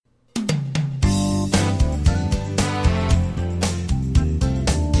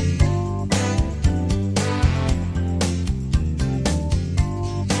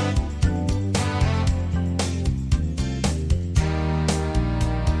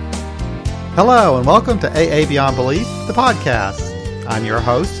Hello and welcome to AA Beyond Belief, the podcast. I'm your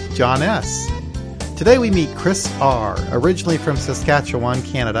host, John S. Today we meet Chris R., originally from Saskatchewan,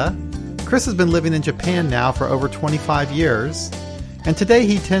 Canada. Chris has been living in Japan now for over 25 years, and today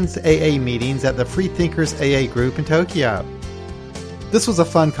he attends AA meetings at the Free Thinkers AA group in Tokyo. This was a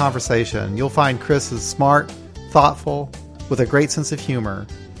fun conversation. You'll find Chris is smart, thoughtful, with a great sense of humor.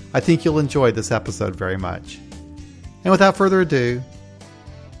 I think you'll enjoy this episode very much. And without further ado,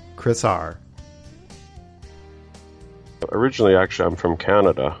 Chris R. Originally, actually, I'm from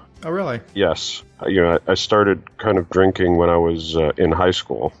Canada. Oh, really? Yes. I started kind of drinking when I was in high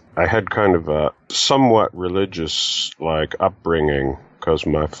school. I had kind of a somewhat religious, upbringing because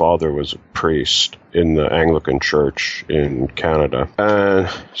my father was a priest in the Anglican Church in Canada. And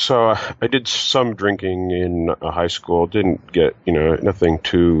so I did some drinking in high school. Didn't get, nothing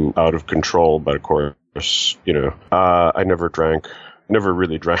too out of control, but of course, I never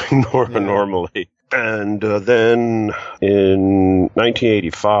really drank normally. And then in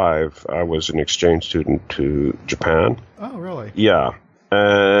 1985, I was an exchange student to Japan. Oh, really? Yeah.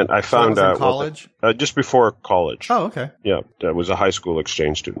 And I found out... in college? Just before college. Oh, okay. Yeah, I was a high school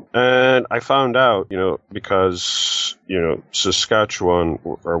exchange student. And I found out, because, Saskatchewan,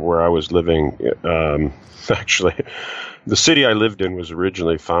 or where I was living, actually... The city I lived in was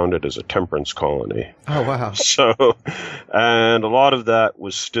originally founded as a temperance colony. Oh, wow. So, and a lot of that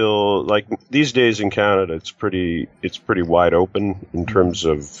was still, these days in Canada, it's pretty wide open in terms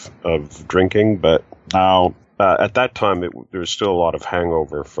of drinking, but now, at that time, there was still a lot of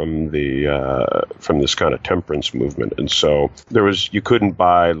hangover from this kind of temperance movement. And so you couldn't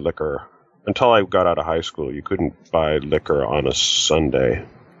buy liquor. Until I got out of high school, you couldn't buy liquor on a Sunday.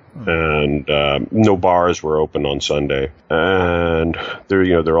 And no bars were open on Sunday, and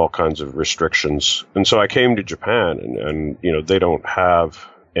there are all kinds of restrictions. And so I came to Japan, and they don't have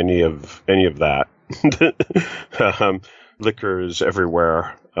any of that. Liquor is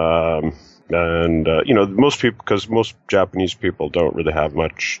everywhere, and most people, because most Japanese people don't really have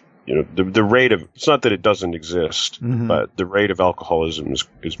much. The rate of, it's not that it doesn't exist, but the rate of alcoholism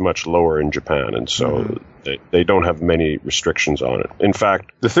is much lower in Japan, and so they don't have many restrictions on it. In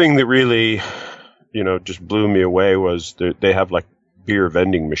fact, the thing that really, just blew me away was they have beer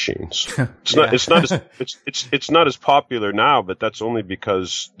vending machines. It's not as popular now, but that's only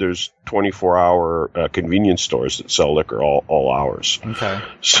because there's 24-hour convenience stores that sell liquor all hours. Okay.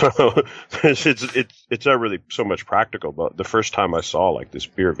 So it's not really so much practical. But the first time I saw this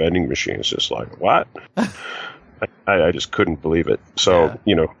beer vending machine, it's just what? I just couldn't believe it. So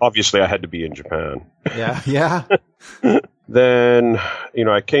obviously I had to be in Japan. Yeah. Then,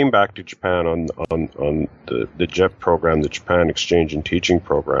 I came back to Japan on the JEP program, the Japan Exchange and Teaching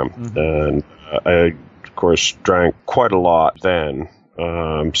Program, and I, of course, drank quite a lot then.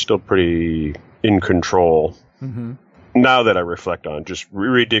 Still pretty in control. Now that I reflect on, just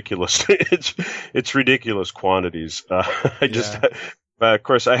ridiculous. It's ridiculous quantities. Of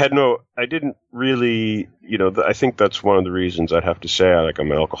course, I didn't really, I think that's one of the reasons I'd have to say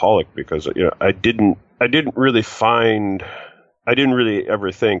I'm an alcoholic, because, I didn't really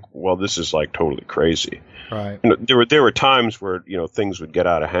ever think, well, this is totally crazy. Right. There were times where, things would get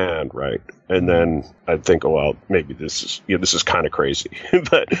out of hand, right? And then I'd think, oh, well, maybe this is kind of crazy.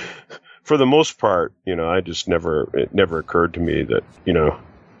 But for the most part, it never occurred to me that,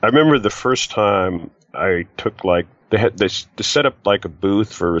 I remember the first time I took they set up a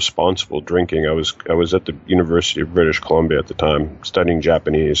booth for responsible drinking. I was at the University of British Columbia at the time studying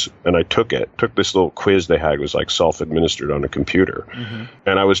Japanese, and I took this little quiz they had. It was self-administered on a computer,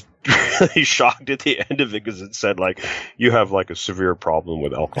 and I was really shocked at the end of it because it said you have a severe problem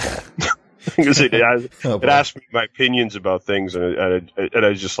with alcohol. Because it asked me my opinions about things, and I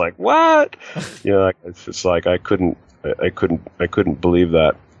was just what? It's just I couldn't believe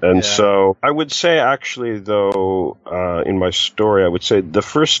that. And so I would say, actually, though, in my story, I would say the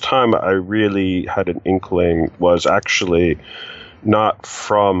first time I really had an inkling was actually not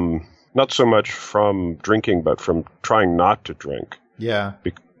so much from drinking, but from trying not to drink. Yeah.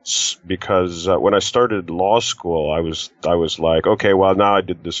 Because when I started law school, I was okay, well, now I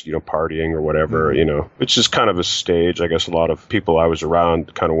did this, partying or whatever, which is kind of a stage, I guess a lot of people I was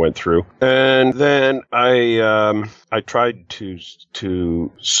around kind of went through. And then I tried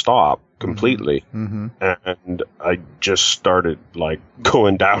to stop completely, and I just started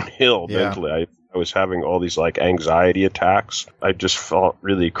going downhill mentally. I was having all these anxiety attacks. I just felt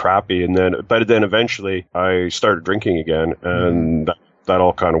really crappy, but then eventually I started drinking again, and that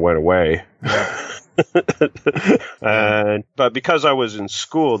all kind of went away. But because I was in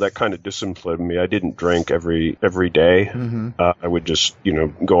school, that kind of disciplined me. I didn't drink every day. Mm-hmm. I would just,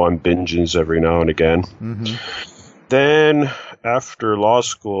 go on binges every now and again. Mm-hmm. Then after law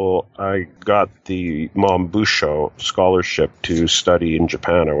school, I got the Mombusho scholarship to study in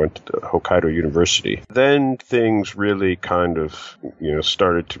Japan. I went to Hokkaido University. Then things really kind of,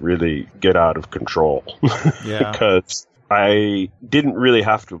 started to really get out of control. Yeah. Because I didn't really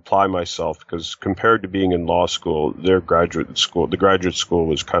have to apply myself, because compared to being in law school, the graduate school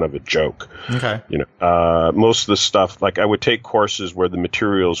was kind of a joke. Okay. Most of the stuff, like I would take courses where the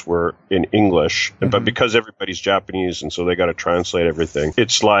materials were in English, but because everybody's Japanese and so they got to translate everything,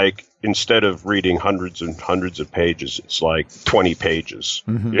 it's like instead of reading hundreds and hundreds of pages, it's like 20 pages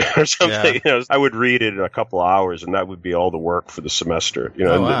or something. Yeah. I would read it in a couple of hours, and that would be all the work for the semester.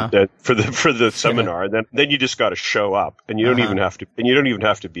 Wow. For the seminar. And then you just got to show up, and you don't even have to. And you don't even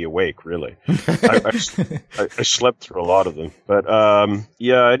have to be awake, really. I slept through a lot of them, but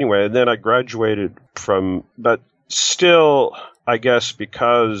anyway, and then I graduated from, but still, I guess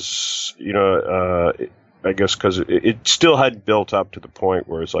because because it still had built up to the point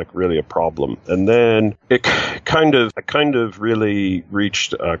where it's like really a problem. And then I kind of really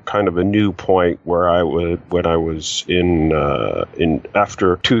reached a kind of a new point where when I was in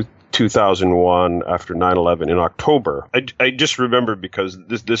after 2001, after 9/11 in October. I just remember, because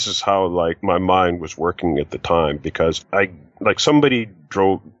this is how like my mind was working at the time, because somebody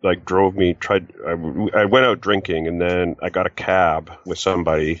drove me, I went out drinking, and then I got a cab with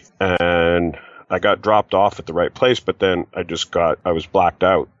somebody, and I got dropped off at the right place, but then I was blacked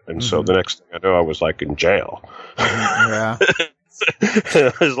out. And so the next thing I know, I was like in jail. Yeah.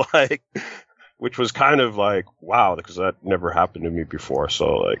 It was like, which was kind of like, wow, because that never happened to me before.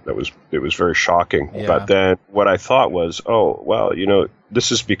 So like it was very shocking. Yeah. But then what I thought was, oh, well,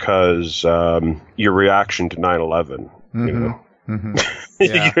 this is because your reaction to 9/11, Mm-hmm.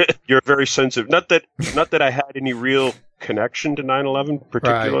 Yeah. you're very sensitive. Not that I had any real connection to 9/11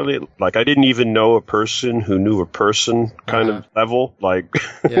 particularly. Right. Like I didn't even know a person who knew a person kind of level. Like,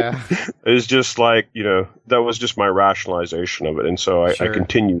 yeah. It was just like, that was just my rationalization of it. And so I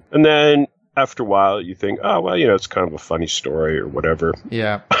continued. And then after a while you think, oh, well, it's kind of a funny story or whatever.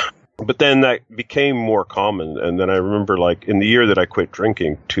 Yeah. But then that became more common. And then I remember, like, in the year that I quit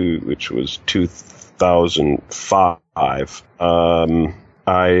drinking, which was 2005,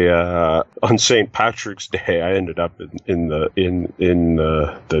 on St. Patrick's Day, I ended up in the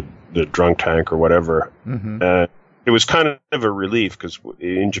drunk tank or whatever. And it was kind of a relief, because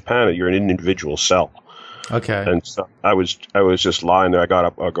in Japan you're in an individual cell. Okay. And so I was just lying there. I got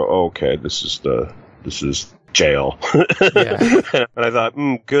up. I go, oh, okay, this is jail. Yeah. And I thought,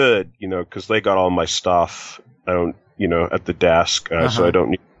 good, because they got all my stuff. I don't, at the desk, so I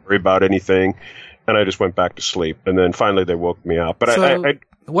don't need to worry about anything. And I just went back to sleep. And then finally they woke me up. But so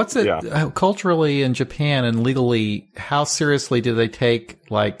what's it culturally in Japan and legally? How seriously do they take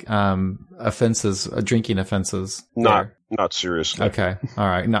like offenses, drinking offenses? Not seriously. Okay, all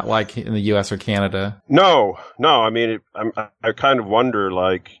right. Not like in the U.S. or Canada. No. I mean, I kind of wonder,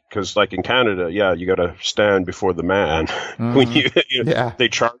 like, because like in Canada, you got to stand before the man when they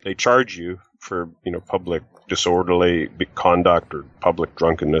charge you for public disorderly conduct or public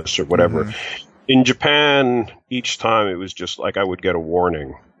drunkenness or whatever. In Japan, each time it was just like I would get a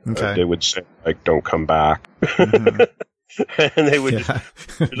warning. Okay. They would say, like, don't come back. And they would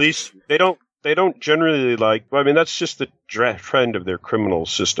just release. They don't generally like, I mean, that's just the trend of their criminal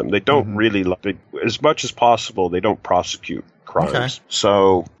system. They don't really, as much as possible, they don't prosecute crimes. Okay.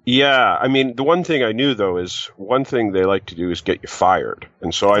 So, I mean, the one thing I knew, though, is one thing they like to do is get you fired.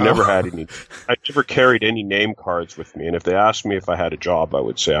 And so I never carried any name cards with me. And if they asked me if I had a job, I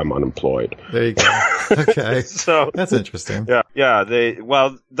would say I'm unemployed. There you go. Okay. So that's interesting. Yeah.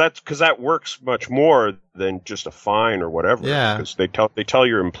 That's because that works much more than just a fine or whatever. Yeah. Because they tell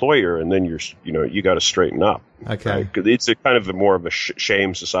your employer, and then you got to straighten up. Okay. Right? It's a kind of more of a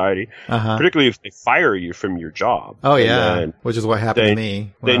shame society, particularly if they fire you from your job. Oh yeah, which is what happened to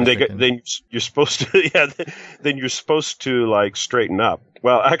me. Then you're supposed to then you're supposed to like straighten up.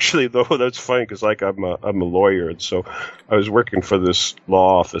 Well, actually, though, that's funny, because like I'm a lawyer, and so I was working for this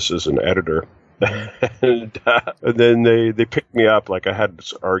law office as an editor. And then they picked me up. Like I had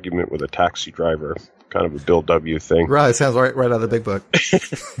this argument with a taxi driver, kind of a Bill W. thing. Right, it sounds right out of the Big Book.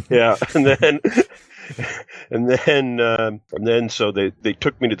 Yeah, and then so they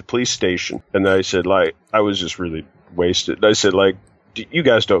took me to the police station, and I said, like, I was just really wasted. I said, like, you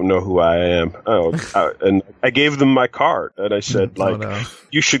guys don't know who I am. And I gave them my card, and I said,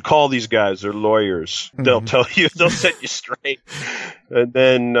 you should call these guys. They're lawyers. They'll tell you. They'll set you straight. And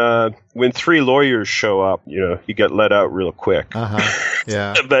then when 3 lawyers show up, you get let out real quick.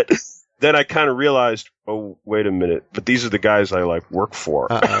 Yeah. But then I kind of realized, oh, wait a minute. But these are the guys I work for.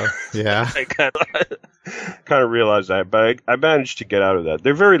 Yeah. I kind of realized that, but I managed to get out of that.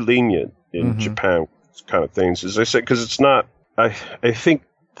 They're very lenient in Japan, kind of things, as I said, because it's not. I think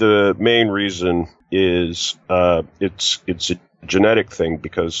the main reason is it's a genetic thing,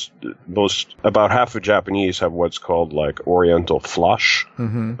 because about half of Japanese have what's called Oriental flush. I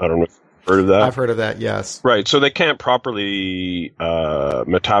don't know if you've heard of that. I've heard of that. Yes. Right. So they can't properly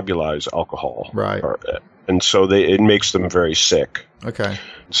metabolize alcohol. Right. And so it makes them very sick. Okay.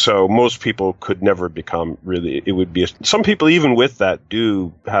 So most people could never become really. It would be some people even with that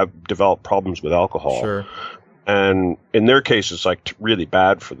do have developed problems with alcohol. Sure. And in their case, it's really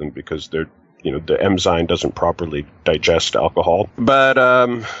bad for them because they're the enzyme doesn't properly digest alcohol. But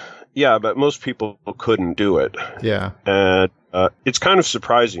but most people couldn't do it. Yeah. And it's kind of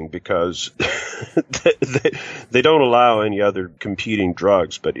surprising because they don't allow any other competing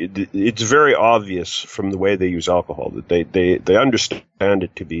drugs, but it's very obvious from the way they use alcohol that they understand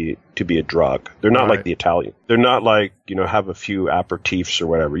it to be a drug. They're not like the Italian. They're not have a few aperitifs or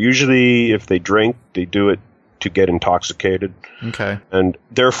whatever. Usually if they drink, they do it to get intoxicated. Okay. And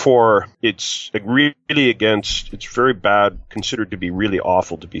therefore, it's it's very bad, considered to be really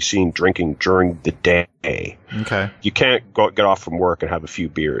awful to be seen drinking during the day. Okay. You can't get off from work and have a few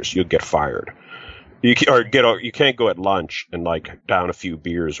beers. You'll get fired. You can't go at lunch and down a few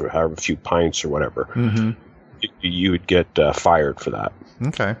beers or have a few pints or whatever. You would get fired for that.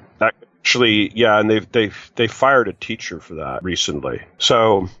 Okay. Actually, yeah, and they fired a teacher for that recently.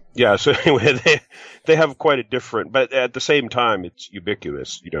 So yeah, so anyway, they have quite a different, but at the same time, it's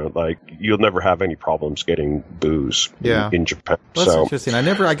ubiquitous. You'll never have any problems getting booze in Japan. Well, that's interesting.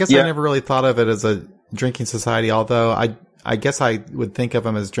 I guess I never really thought of it as a drinking society, although I guess I would think of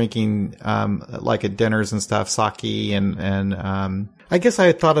them as drinking, at dinners and stuff, sake and I guess I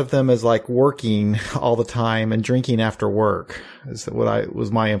had thought of them as working all the time and drinking after work is what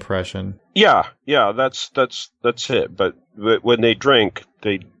was my impression. Yeah, that's it. But when they drink,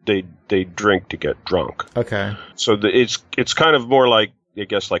 they drink to get drunk. Okay. So it's kind of more like, I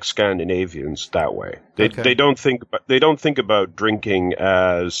guess, like Scandinavians that way. They don't think about drinking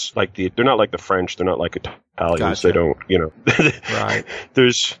as they're not like the French, they're not like Italians. Gotcha. They don't, Right.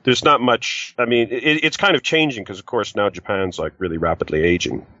 There's not much. I mean, it's kind of changing because of course now Japan's really rapidly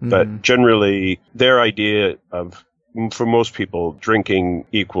aging. But generally their idea of, for most people, drinking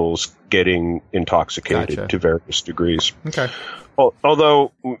equals getting intoxicated to various degrees. Okay.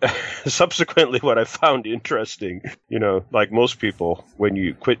 Although, subsequently, what I found interesting, like most people, when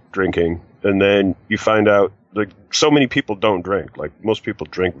you quit drinking and then you find out, so many people don't drink. Most people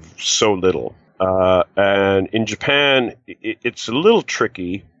drink so little. And in Japan, it's a little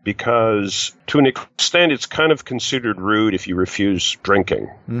tricky because, to an extent, it's kind of considered rude if you refuse drinking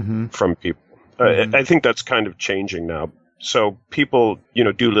from people. I think that's kind of changing now. So people,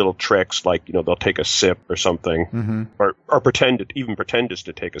 do little tricks they'll take a sip or something, or pretend just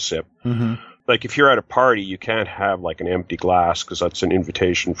to take a sip. If you're at a party, you can't have an empty glass because that's an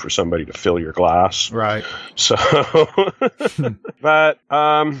invitation for somebody to fill your glass. Right. So, but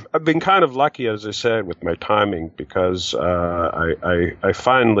I've been kind of lucky, as I said, with my timing because I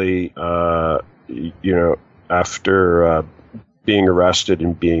finally, after being arrested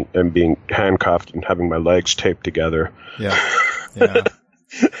and being handcuffed and having my legs taped together. Yeah.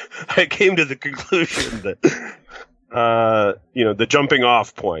 I came to the conclusion that, the jumping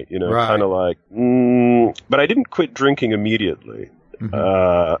off point, kind of but I didn't quit drinking immediately.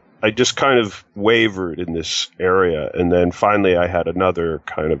 I just kind of wavered in this area. And then finally I had another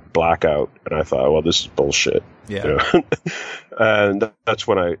kind of blackout and I thought, well, this is bullshit. Yeah. And that's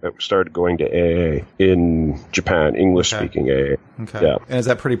when I started going to AA in Japan, English-speaking AA. Okay. Yeah. And is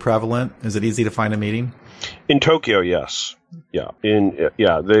that pretty prevalent? Is it easy to find a meeting? In Tokyo, yes. Yeah.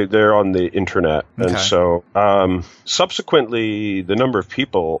 They're on the internet. And so subsequently the number of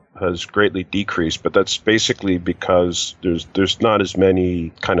people has greatly decreased, but that's basically because there's not as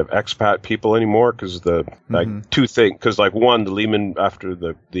many kind of expat people anymore because two things, because one, the Lehman, after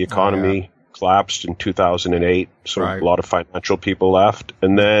the economy collapsed in 2008, so a lot of financial people left,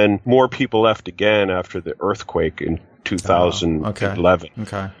 and then more people left again after the earthquake in 2011.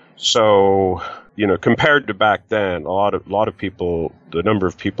 Okay. So, compared to back then, a lot of people, the number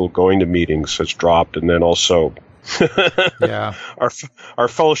of people going to meetings has dropped, and then also Yeah. Our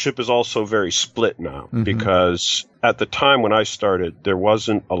fellowship is also very split now because at the time when I started, there was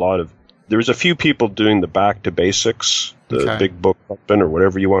a few people doing the back to basics, the big book or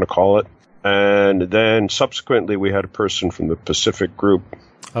whatever you want to call it. And then subsequently we had a person from the Pacific group.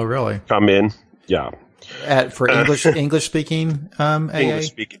 Oh, really? Come in. Yeah. For English speaking AA? English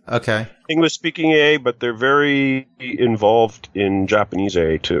speaking. Okay. English speaking AA, but they're very involved in Japanese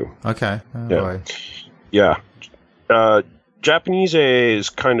AA too. Okay. Oh, yeah. Boy. Yeah. Japanese AA is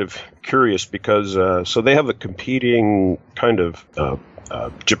kind of curious because so they have a competing kind of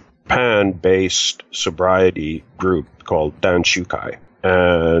Japan-based sobriety group called Danshukai.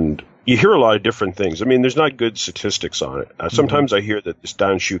 And you hear a lot of different things. I mean, there's not good statistics on it. Sometimes I hear that this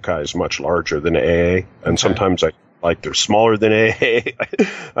Danshukai is much larger than AA, and sometimes they're smaller than AA.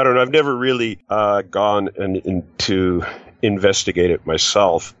 I don't know. I've never really gone to investigate it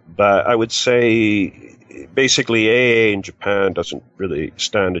myself, but I would say basically AA in Japan doesn't really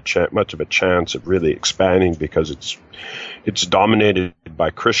stand much of a chance of really expanding because it's dominated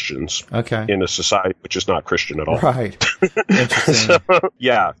by Christians in a society which is not Christian at all. Right. Interesting. So,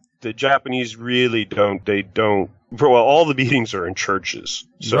 yeah. The Japanese really don't. Well, all the meetings are in churches.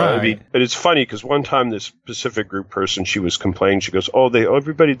 So, right. I mean, and it's funny because one time this Pacific group person, she was complaining. She goes, all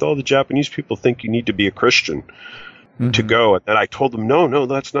the Japanese people think you need to be a Christian to go. And then I told them, no,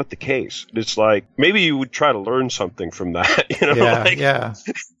 that's not the case. It's like, maybe you would try to learn something from that. Yeah.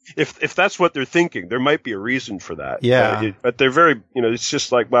 If that's what they're thinking, there might be a reason for that. Yeah. But they're very, it's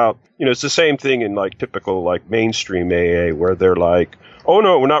just like, well, it's the same thing in like typical like mainstream AA where they're like, oh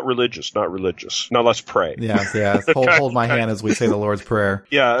no, we're not religious. Now let's pray. Yeah. Hold my hand as we say the Lord's Prayer.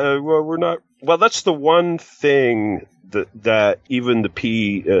 Yeah. Well, we're not. Well, that's the one thing that even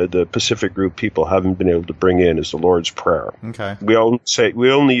the Pacific group people haven't been able to bring in is the Lord's Prayer. Okay. We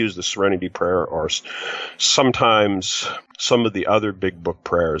only use the Serenity Prayer or sometimes some of the other big book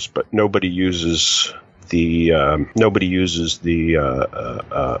prayers, but nobody uses the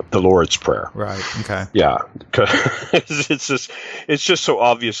Lord's Prayer. Right. Okay. Yeah, it's just so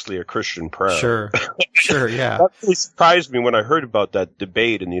obviously a Christian prayer. Sure. Yeah. That really surprised me when I heard about that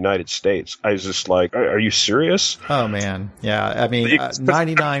debate in the United States. I was just like, "Are you serious?" Oh man, yeah. I mean,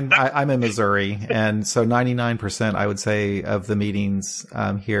 99. I'm in Missouri, and so 99% I would say of the meetings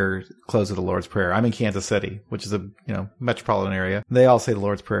here close with the Lord's Prayer. I'm in Kansas City, which is a metropolitan area. They all say the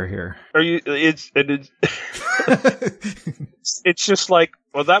Lord's Prayer here. It's just like,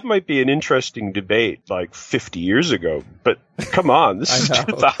 well, that might be an interesting debate like 50 years ago, but come on, this is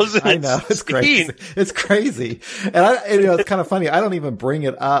 2016. I know, it's crazy. It's crazy. And it's kind of funny. I don't even bring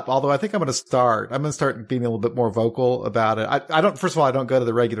it up, although I think I'm going to start being a little bit more vocal about it. First of all, I don't go to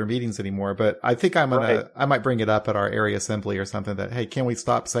the regular meetings anymore, but I think I might bring it up at our area assembly or something that, hey, can we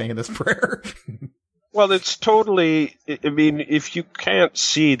stop saying this prayer? Well, it's totally, I mean, if you can't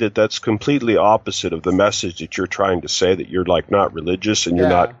see that that's completely opposite of the message that you're trying to say, that you're like not religious and you're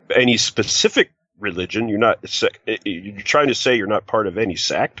not any specific religion, you're trying to say you're not part of any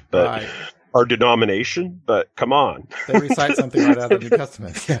sect, but or denomination, but come on. They recite something right out of the New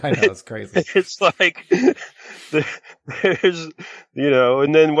Testament. Yeah, I know, it's crazy. It's like, there's,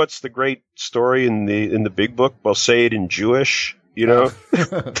 and then what's the great story in the big book? Well, say it in Jewish,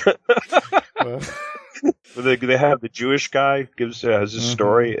 They have the Jewish guy has this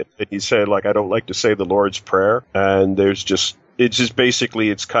story, and he said, like, I don't like to say the Lord's Prayer, and it's just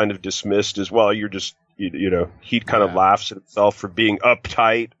basically it's kind of dismissed as, well, you're just, he kind of laughs at himself for being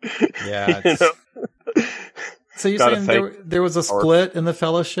uptight. Yeah. So you're saying there was a split in the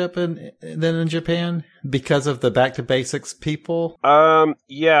fellowship then in Japan because of the back to basics people?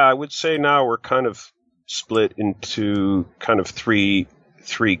 Yeah, I would say now we're kind of split into kind of three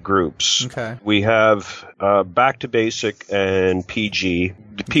groups. Okay. We have Back to Basic and PG.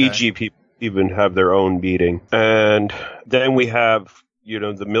 The PG people even have their own meeting. And then we have,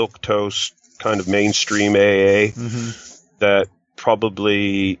 the milquetoast kind of mainstream AA that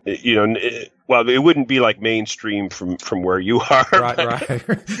probably, well, it wouldn't be like mainstream from where you are. Right.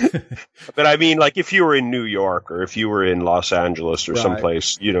 But I mean, like if you were in New York or if you were in Los Angeles or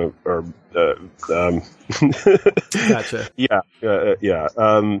someplace, or Gotcha. Yeah.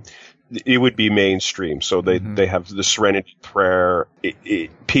 It would be mainstream. So they have the Serenity Prayer.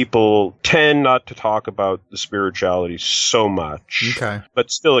 People tend not to talk about the spirituality so much,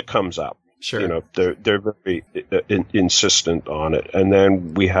 but still it comes up. Sure. They're very insistent on it. And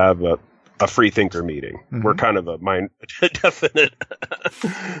then we have a free thinker meeting. Mm-hmm. We're kind of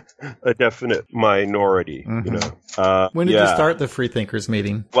a definite minority. Mm-hmm. You know. When did you start the free thinkers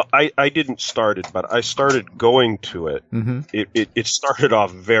meeting? Well, I didn't start it, but I started going to it. Mm-hmm. It started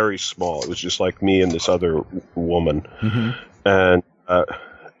off very small. It was just like me and this other woman, mm-hmm. and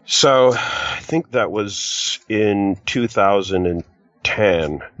so I think that was in 2010.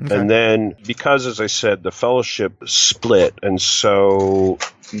 Okay. And then because, as I said, the fellowship split, and so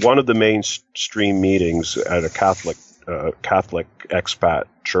one of the mainstream meetings at a Catholic expat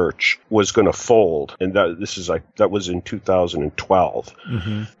church was going to fold, and that was in 2012.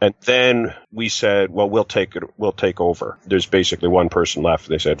 Mm-hmm. And then we said, well, we'll take over. There's basically one person left.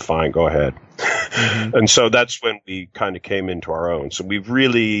 They said, fine, go ahead. Mm-hmm. And so that's when we kind of came into our own. So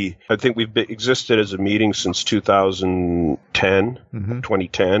I think we've existed as a meeting since 2010, mm-hmm.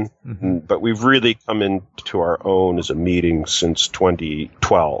 2010, mm-hmm. but we've really come into our own as a meeting since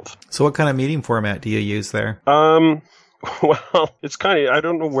 2012. So what kind of meeting format do you use there? Well, it's kind of, I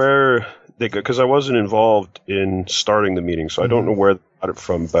don't know where they go, because I wasn't involved in starting the meeting, so I don't know where they got it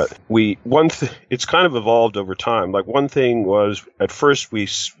from, but it's kind of evolved over time. Like, one thing was, at first we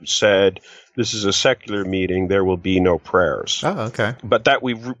said, this is a secular meeting, there will be no prayers. Oh, okay. But that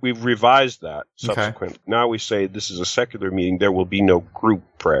we've revised that subsequently. Okay. Now we say this is a secular meeting, there will be no group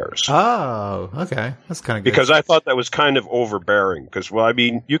prayers. Oh, okay. That's kind of good. Because I thought that was kind of overbearing. Because, well, I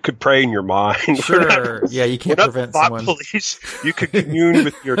mean, you could pray in your mind. Sure. Yeah, you can't prevent someone. Police. You could commune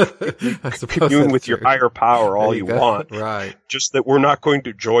with your higher power all you want. Right. Just that we're not going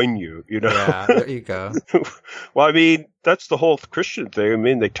to join you. You know. Yeah. There you go. Well, I mean, that's the whole Christian thing. I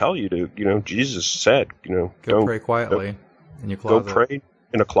mean, they tell you to, you know, Jesus said, you know, go pray quietly in your closet. Go pray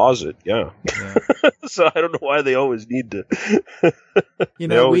in a closet. Yeah. So I don't know why they always need to. You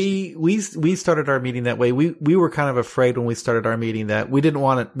know, we started our meeting that way. We were kind of afraid when we started our meeting that we didn't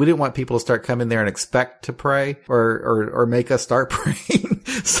want people to start coming there and expect to pray or make us start praying.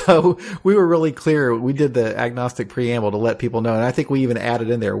 So we were really clear. We did the agnostic preamble to let people know. And I think we even added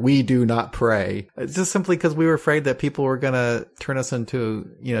in there, we do not pray. It's just simply because we were afraid that people were going to turn us into,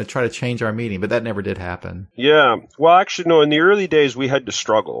 you know, try to change our meeting, but that never did happen. Yeah. Well, actually, no, in the early days, we had to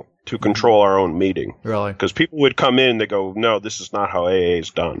struggle to control our own meeting. Really? Because people would come in and they go, no, this is not how AA is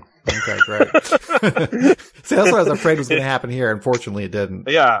done. Okay, great. See, that's what I was afraid was going to happen here. Unfortunately, it didn't.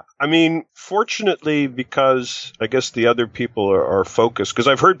 Yeah. I mean, fortunately, because I guess the other people are focused, because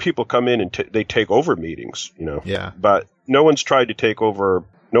I've heard people come in and they take over meetings, you know. Yeah. But no one's tried to take over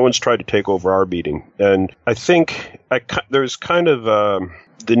our meeting. And I think there's kind of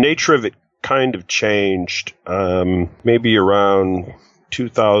the nature of it kind of changed maybe around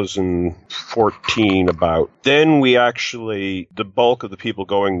 2014 about. Then the bulk of the people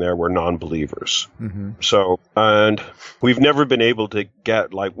going there were non-believers. Mm-hmm. So, and we've never been able to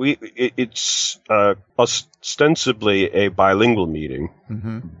get, like, it's ostensibly a bilingual meeting.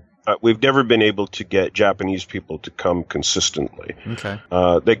 Mm-hmm. We've never been able to get Japanese people to come consistently. Okay.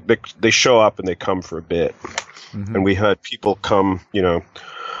 They show up and they come for a bit. Mm-hmm. And we had people come, you know,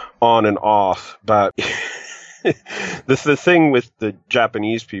 on and off, but the thing with the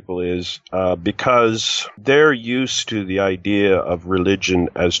Japanese people is because they're used to the idea of religion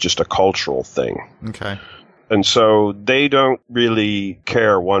as just a cultural thing. Okay. And so they don't really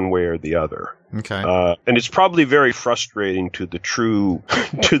care one way or the other. Okay. And it's probably very frustrating to the true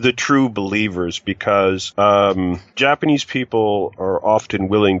believers because Japanese people are often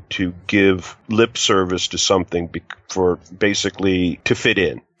willing to give lip service to something for basically to fit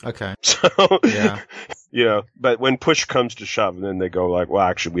in. Okay. So, yeah. You know, but when push comes to shove, and then they go like, well,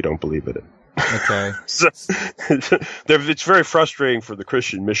 actually, we don't believe in it. Okay. So, it's very frustrating for the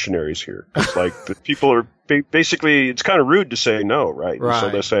Christian missionaries here. It's like the people are basically, it's kind of rude to say no, right? Right. So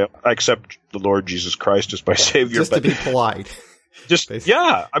they say, I accept the Lord Jesus Christ as my Savior. Just to be polite. Just, basically.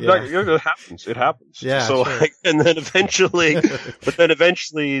 Yeah. I'm not, you know, it happens. It happens. Yeah. So, sure. And then eventually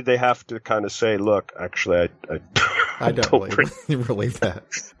they have to kind of say, look, actually, I don't believe that.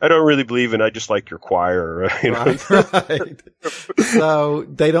 I don't really believe in. I just like your choir. You know? Right. So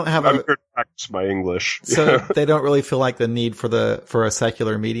they don't have. I'm here to practice my English. So they don't really feel like the need for a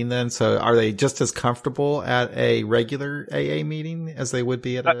secular meeting. Then, so are they just as comfortable at a regular AA meeting as they would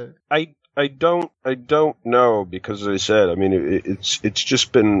be at a? I don't know, because as I said, I mean, it's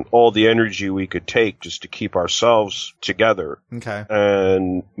just been all the energy we could take just to keep ourselves together. Okay.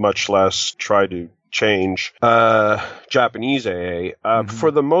 And much less try to change Japanese AA. Mm-hmm.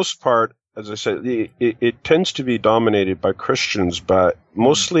 For the most part, as I said, it tends to be dominated by Christians, but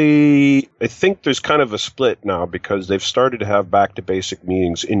mostly I think there's kind of a split now because they've started to have back to basic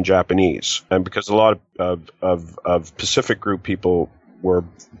meetings in Japanese, and because a lot of Pacific group people were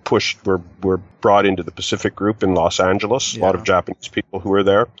brought into the Pacific Group in Los Angeles. Yeah. A lot of Japanese people who were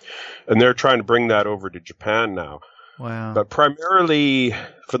there, and they're trying to bring that over to Japan now. Wow. But primarily,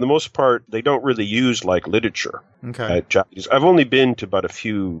 for the most part, they don't really use like literature. Okay. Japanese. I've only been to about a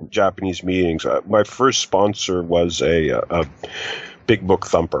few Japanese meetings. My first sponsor was a Big Book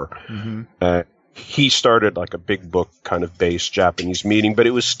Thumper. Mm-hmm. He started like a big book kind of based Japanese meeting, but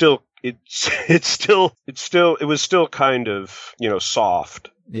it was still it was still kind of, you know, soft.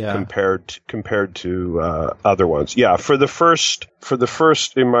 Yeah. Compared to other ones. Yeah, for the first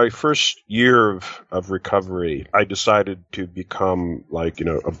in my first year of recovery, I decided to become like, you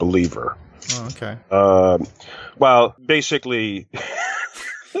know, a believer. Oh, okay. Well, basically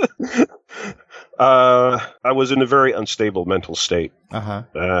I was in a very unstable mental state. Uh-huh.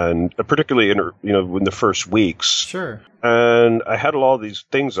 And particularly in the first weeks. Sure. And I had a lot of these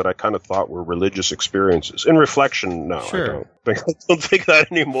things that I kind of thought were religious experiences. In reflection, no, Sure. I don't think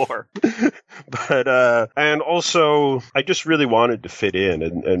that anymore. But and also I just really wanted to fit in,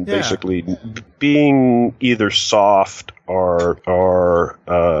 and Yeah. basically being either soft or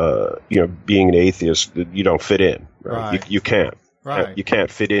being an atheist, you don't fit in. Right? Right. You can't. Right. You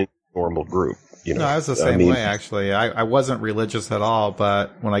can't fit in a normal group. You know, No, I was the same way, actually. I wasn't religious at all,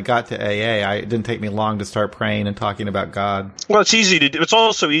 but when I got to AA, it didn't take me long to start praying and talking about God. Well, it's easy to do. It's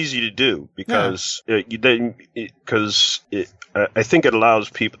also easy to do because I think it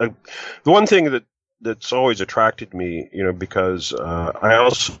allows people. The one thing that's always attracted me, you know, because I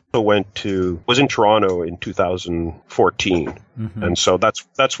also was in Toronto in 2014, Mm-hmm. and so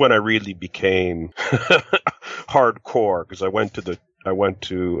that's when I really became hardcore, because I went to the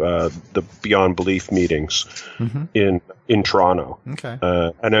Beyond Belief meetings Mm-hmm. in Toronto. Okay.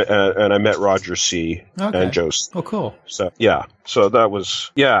 And I met Roger C. Okay. and Joseph. Oh, cool. So yeah, so that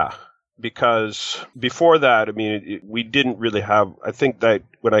was because before that, I mean, we didn't really have. I think that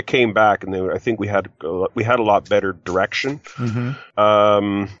when I came back, I think we had a lot better direction.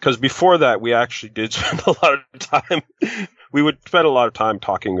 Mm-hmm. Because before that, we actually did spend a lot of time. We would spend a lot of time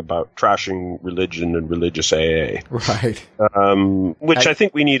talking about trashing religion and religious AA, Right. which I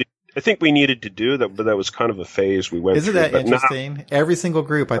think we needed. I think we needed to do that, but that was kind of a phase we went Isn't through. that interesting? Every single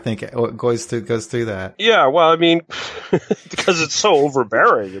group, I think, goes through that. Yeah, well, I mean, because it's so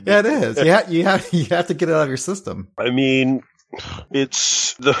overbearing. I mean, Yeah, it is. You have to get it out of your system. I mean,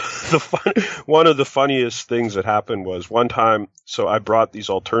 it's one of the funniest things that happened was one time. So I brought these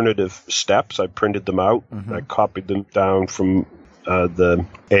alternative steps. I printed them out. Mm-hmm. I copied them down from the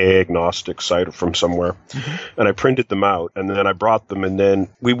AA Agnostic site or from somewhere, and I printed them out, and then I brought them, and then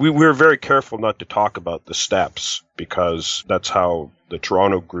we were very careful not to talk about the steps, because that's how the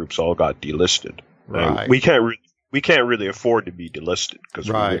Toronto groups all got delisted. Right. And we can't really afford to be delisted, because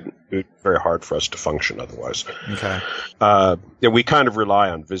it's very hard for us to function otherwise. Okay. We kind of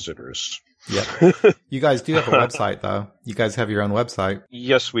rely on visitors. Yeah. You guys do have a website, though. You guys have your own website.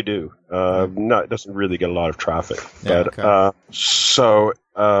 Yes, we do. It doesn't really get a lot of traffic. Yeah, But okay.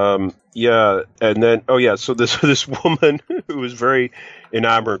 and then so this woman who was very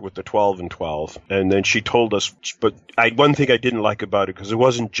enamored with the 12 and 12, and then she told us, but one thing I didn't like about it, because it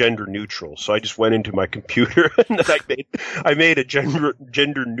wasn't gender neutral, so I just went into my computer and then I made a gender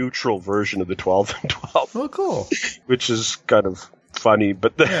neutral version of the 12 and 12. Oh, cool. Which is kind of funny,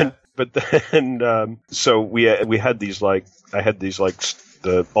 but then. Yeah. But then, so we had these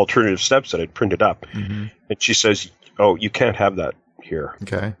the alternative steps that I'd printed up, Mm-hmm. and she says, "Oh, you can't have that here."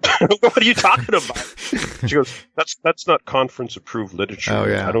 Okay. What are you talking about? She goes, "That's not conference approved literature. Oh,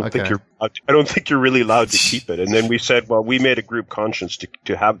 yeah. I don't think you're really allowed to keep it." And then we said, "Well, we made a group conscience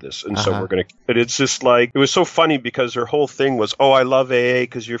to have this, and so we're going to." But it's just like, it was so funny, because her whole thing was, "Oh, I love AA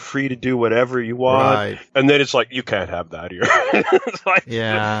because you're free to do whatever you want," Right. and then it's like, you can't have that here. It's like,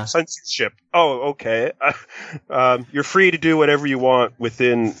 Yeah. censorship. Oh, okay. You're free to do whatever you want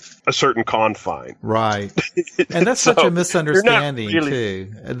within a certain confine. Right. And that's such a misunderstanding, really,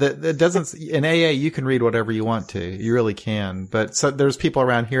 too. That doesn't, in AA, you can read whatever you want to. You really can. But so there's people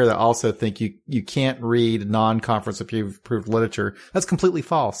around here that also think you can't read non-conference approved literature. That's completely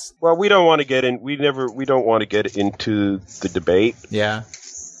false. Well, we don't want to get in. We don't want to get into the debate. Yeah.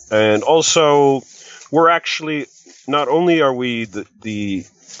 And also, we're actually, not only are we the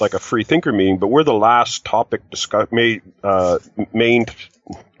like a free thinker meeting, but we're the last topic main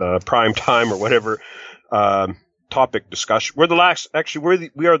prime time or whatever topic discussion. We're the last. Actually,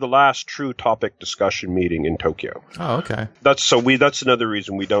 we are the last true topic discussion meeting in Tokyo. Oh, okay. That's another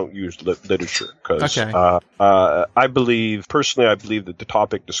reason we don't use literature, because Okay. I believe that the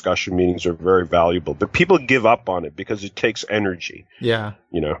topic discussion meetings are very valuable, but people give up on it because it takes energy. Yeah.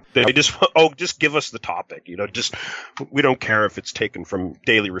 They just just give us the topic. Just we don't care if it's taken from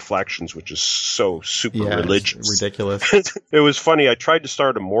Daily Reflections, which is so super religious, ridiculous. It was funny. I tried to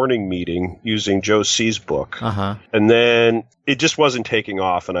start a morning meeting using Joe C's book, and then it just wasn't taking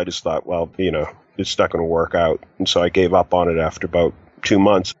off, and I just thought, well, it's not going to work out, and so I gave up on it after about 2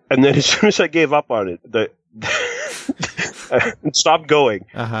 months. And then as soon as I gave up on it, and stopped going.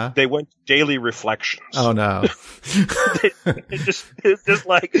 They went to Daily Reflections. Oh no!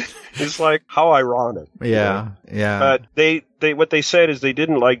 It's like how ironic. Yeah. But they what they said is they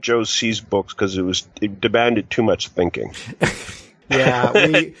didn't like Joe C's books because it demanded too much thinking. Yeah,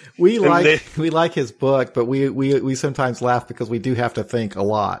 we like his book, but we sometimes laugh because we do have to think a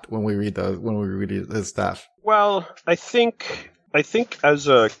lot when we read his stuff. Well, I think as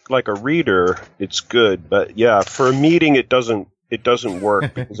a reader, it's good, but yeah, for a meeting, it doesn't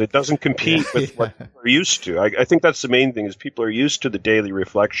work because it doesn't compete with what we're used to. I think that's the main thing is people are used to the Daily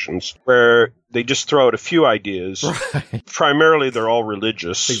Reflections where they just throw out a few ideas. Right. Primarily, they're all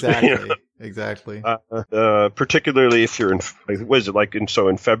religious. Exactly. Particularly if you're in,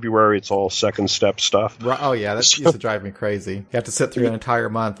 in February, it's all second step stuff. Right. Oh yeah, that used to drive me crazy. You have to sit through an entire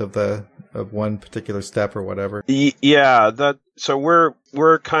month of one particular step or whatever. Yeah, so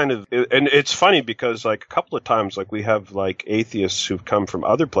we're kind of, and it's funny because a couple of times we have atheists who've come from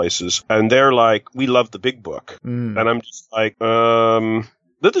other places and they're like, we love the big book. And I'm just like,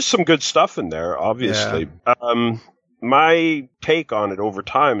 there's some good stuff in there, obviously. Yeah. My take on it over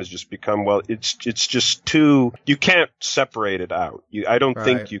time has just become, well, it's just too, you can't separate it out. I don't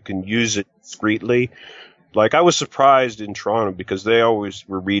think you can use it discreetly. I was surprised in Toronto because they always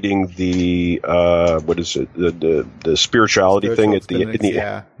were reading the the spirituality thing at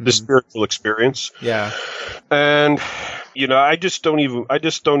the spiritual experience. Yeah. And I just don't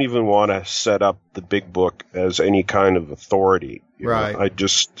even want to set up the big book as any kind of authority. Right. I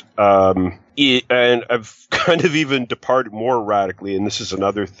just and I've kind of even departed more radically, and this is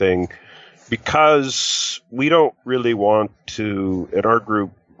another thing, because we don't really want to, in our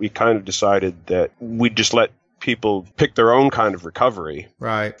group, we kind of decided that we just let people pick their own kind of recovery.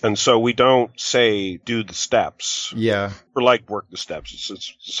 Right. And so we don't say, do the steps. Yeah. Or work the steps. It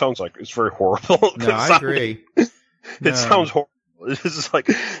sounds like it's very horrible. No, I agree. It sounds horrible. It's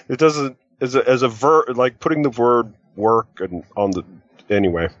it doesn't, as a verb, putting the word work and on the,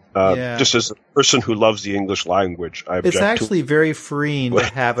 anyway, just as a person who loves the English language, I object. It's actually very freeing to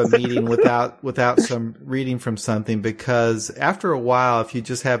have a meeting without some reading from something, because after a while, if you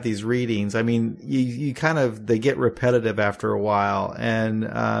just have these readings, I mean, you kind of, they get repetitive after a while. And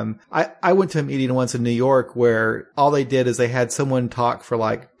I went to a meeting once in New York where all they did is they had someone talk for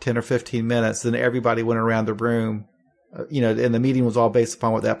 10 or 15 minutes, then everybody went around the room. And the meeting was all based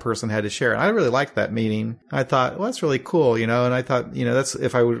upon what that person had to share. And I really liked that meeting. I thought, well, that's really cool, and I thought, that's,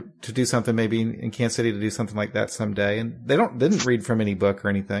 if I were to do something maybe in Kansas City, to do something like that someday. And they didn't read from any book or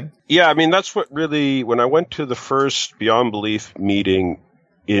anything. Yeah. I mean, that's what really, when I went to the first Beyond Belief meeting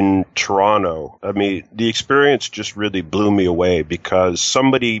in Toronto, I mean, the experience just really blew me away because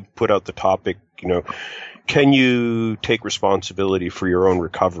somebody put out the topic, can you take responsibility for your own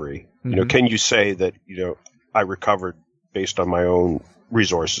recovery? Mm-hmm. Can you say that, I recovered based on my own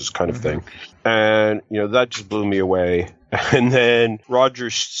resources kind of thing. And, that just blew me away. And then Roger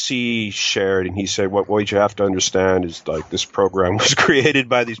C. shared, and he said, what you have to understand is this program was created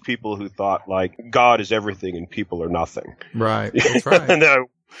by these people who thought God is everything and people are nothing. Right. That's right. And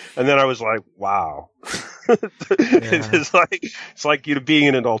then I was like, wow. It's like being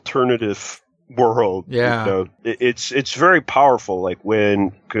in an alternative world. Yeah. It's very powerful.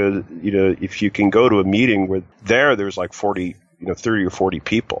 Cause if you can go to a meeting where there's 40, 30 or 40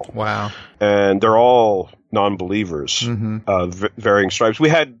 people. Wow. And they're all non-believers, varying stripes.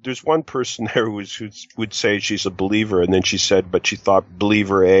 There's one person there who would say she's a believer, and then she said, but she thought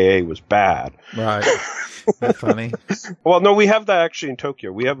believer AA was bad. Right. That's funny. Well, no, we have that actually in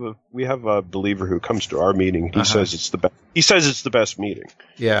Tokyo. We have a believer who comes to our meeting. He says it's the best. He says it's the best meeting.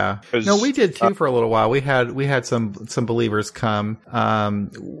 Yeah. No, we did too for a little while. We had some believers come,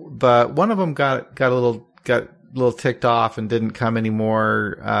 but one of them got a little ticked off and didn't come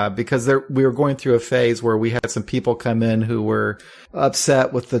anymore, because we were going through a phase where we had some people come in who were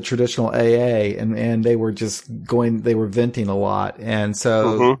upset with the traditional AA, and they were they were venting a lot. And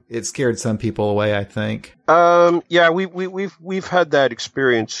so it scared some people away, I think. Yeah, we've had that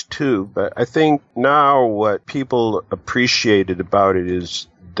experience too, but I think now what people appreciated about it is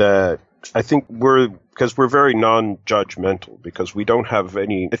that I think because we're very non-judgmental, because we don't have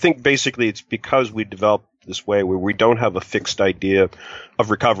any, I think basically it's because we developed this way where we don't have a fixed idea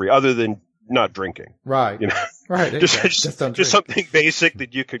of recovery other than not drinking. Right. Right. Just something basic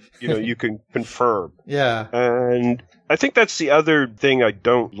that you could, you can confirm. Yeah. And I think that's the other thing I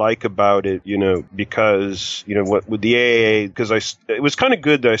don't like about it, because, what with the AA, because it was kind of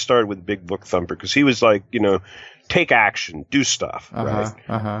good that I started with Big Book Thumper, because he was like, take action, do stuff,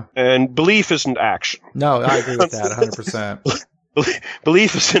 right? And belief isn't action. No, I agree with that 100%.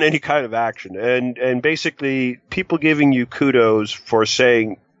 Belief isn't any kind of action. And basically people giving you kudos for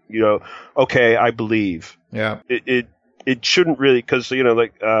saying, okay, I believe. Yeah. It shouldn't really, because, I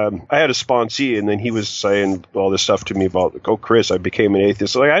had a sponsee and then he was saying all this stuff to me about, like, oh, Chris, I became an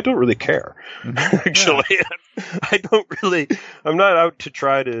atheist. Like, I don't really care. Actually, I'm not out to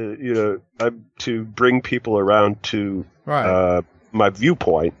try to, to bring people around to my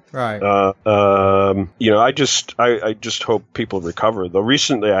viewpoint. Right. I just hope people recover. Though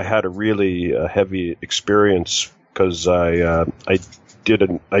recently I had a really heavy experience because I did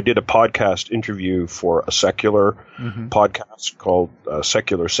a podcast interview for a secular podcast called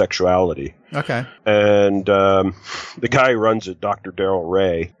Secular Sexuality. Okay. And the guy who runs it, Dr. Daryl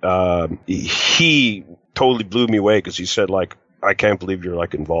Ray, he totally blew me away because he said, like, I can't believe you're,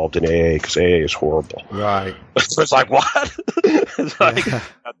 like, involved in AA because AA is horrible. Right. So it's like, what? It's like,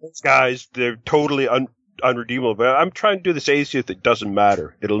 those guys, they're totally unredeemable. But I'm trying to do this atheist that doesn't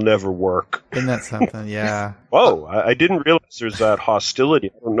matter. It'll never work. Isn't that something? Yeah. Whoa, I didn't realize there's that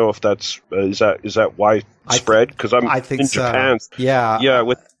hostility. I don't know if that's is that widespread, because I think in Japan. Yeah. Yeah,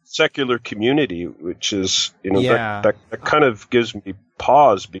 with secular community, which is that kind of gives me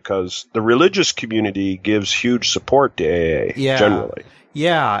pause, because the religious community gives huge support to AA generally.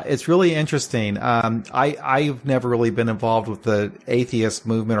 Yeah, it's really interesting. I've never really been involved with the atheist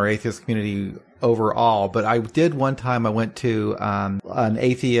movement or atheist community overall, but I did one time. I went to an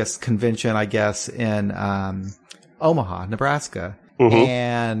atheist convention, I guess, in Omaha, Nebraska.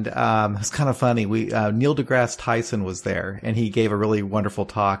 And it was kind of funny. Neil deGrasse Tyson was there, and he gave a really wonderful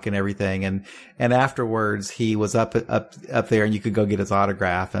talk and everything. And afterwards, he was up there, and you could go get his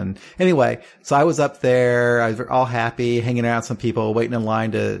autograph. And anyway, so I was up there. I was all happy, hanging out with some people, waiting in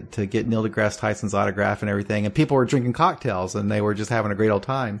line to get Neil deGrasse Tyson's autograph and everything. And people were drinking cocktails, and they were just having a great old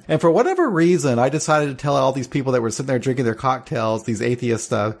time. And for whatever reason, I decided to tell all these people that were sitting there drinking their cocktails, these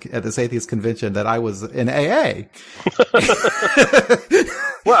atheists at this atheist convention, that I was in AA.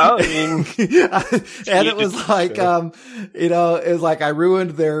 Well, I mean, and it was like, it was like I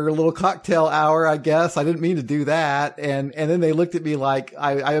ruined their little cocktail hour, I guess. I didn't mean to do that. And then they looked at me like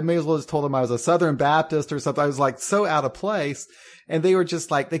I may as well just told them I was a Southern Baptist or something. I was like so out of place. And they were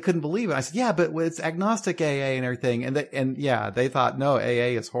just like, they couldn't believe it. I said, yeah, but it's agnostic AA and everything. And they thought, no,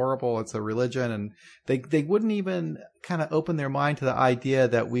 AA is horrible. It's a religion. And they wouldn't even kind of open their mind to the idea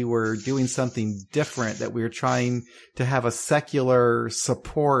that we were doing something different, that we were trying to have a secular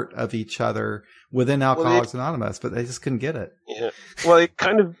support of each other within Alcoholics Anonymous, but they just couldn't get it. Yeah. Well, it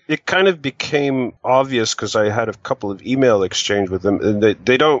kind of became obvious because I had a couple of email exchange with them, and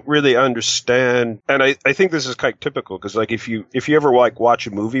they don't really understand. And I think this is quite typical, because like if you ever like watch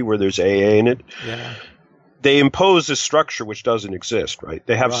a movie where there's AA in it, they impose this structure which doesn't exist, right?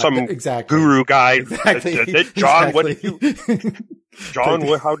 They have some guru guy. John, what do you? John,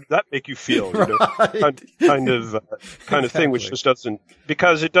 how did that make you feel? Kind of thing, which just doesn't,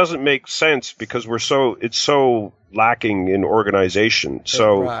 because it doesn't make sense, because it's so lacking in organization.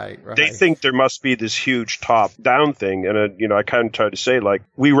 So they think there must be this huge top-down thing, and I kind of try to say, like,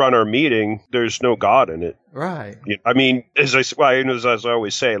 we run our meeting, there's no God in it. Right. I mean, as I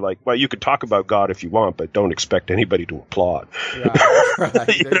always say, like, well, you could talk about God if you want, but don't expect anybody to applaud. Right.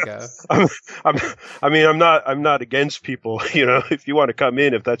 There you go. I'm not against people. If you want to come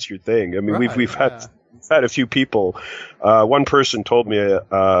in, if that's your thing. I mean, we've had a few people. One person told me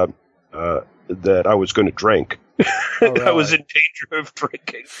that I was going to drink. I was in danger of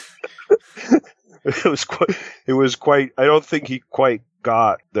drinking. It was quite. I don't think he quite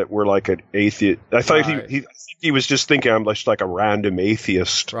got that we're like an atheist. I thought he was just thinking I'm just like a random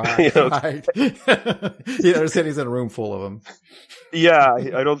atheist. Right. Right. He understands he's in a room full of them. Yeah,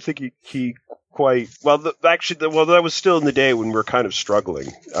 I don't think he quite. Well, that was still in the day when we were kind of struggling.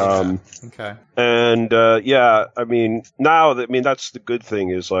 Okay. And I mean, now that's the good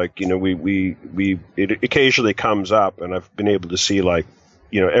thing is, like, it occasionally comes up, and I've been able to see, like,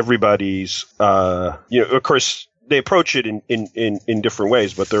 everybody's of course they approach it in different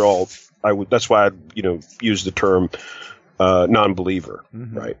ways, but they're all that's why I use the term non-believer,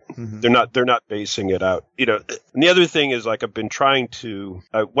 right? They're not basing it out. And the other thing is, like, I've been trying to,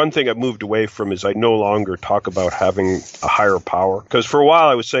 one thing I've moved away from is I no longer talk about having a higher power, because for a while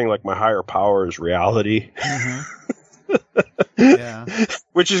I was saying, like, my higher power is reality. Yeah.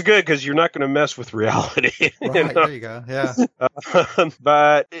 Which is good because you're not going to mess with reality. Right, there you go. Yeah.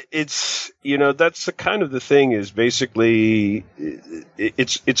 But it's, that's the kind of the thing is basically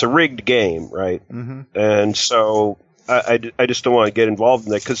it's a rigged game, right? Mm-hmm. And so I just don't want to get involved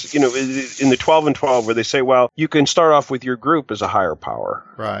in that because, in the 12 and 12 where they say, well, you can start off with your group as a higher power.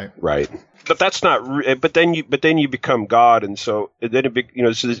 Right. Right. But that's not. But then you become God, and so then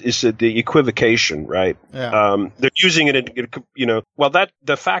it's the equivocation, right? Yeah. They're using it in. Well,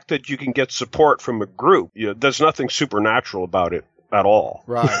 the fact that you can get support from a group, there's nothing supernatural about it at all.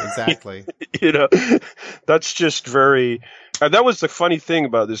 Right. Exactly. That's just very. That was the funny thing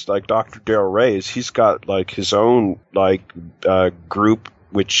about this, like Dr. Daryl Ray, is he's got like his own group.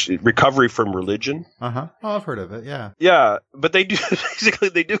 Which recovery from religion. Oh, I've heard of it. Yeah. Yeah, but they do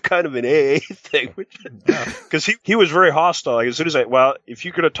kind of an AA thing, because he was very hostile. Like, as soon as if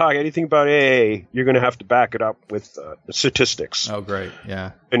you're going to talk anything about AA, you're going to have to back it up with statistics. Oh, great.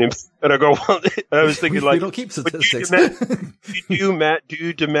 Yeah. And I go, well, I was thinking we don't keep statistics. Do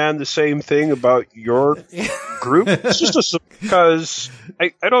you demand the same thing about your group? It's just because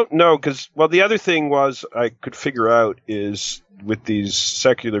I don't know. Because the other thing was I could figure out is, with these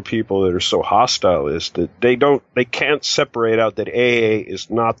secular people that are so hostile, is that they can't separate out that AA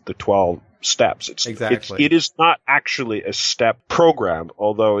is not the 12 steps. It is not actually a step program,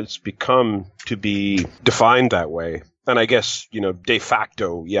 although it's become to be defined that way. And I guess, de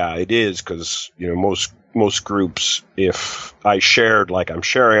facto, yeah, it is, because, most groups, if I shared like I'm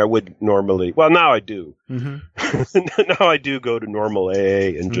sharing, I would normally, now I do. Mm-hmm. Now I do go to normal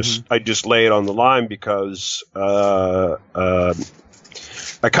AA and I just lay it on the line because I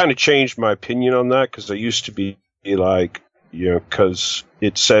kind of changed my opinion on that, because I used to be like, because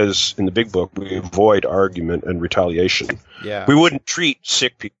it says in the big book, we avoid argument and retaliation. Yeah. We wouldn't treat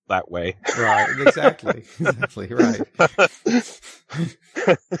sick people that way. Right. Exactly. Right.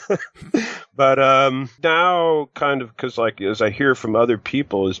 But now, kind of, because as I hear from other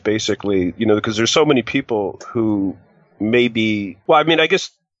people, is basically, because there's so many people who maybe, I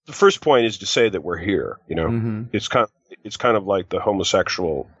guess the first point is to say that we're here. Mm-hmm. It's kind of like the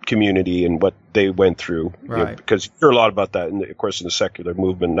homosexual community and what they went through, right? Because you hear a lot about that, of course, in the secular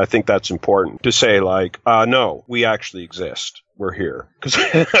movement. And I think that's important to say, no, we actually exist. We're here. Because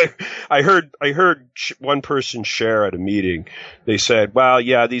I heard one person share at a meeting. They said, well,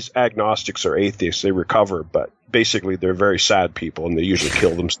 yeah, these agnostics are atheists. They recover, but basically they're very sad people and they usually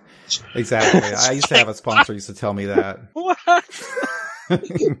kill themselves. Exactly. I used to have a sponsor who used to tell me that. What?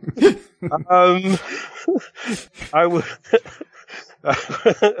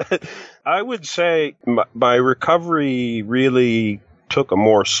 I would say my recovery really took a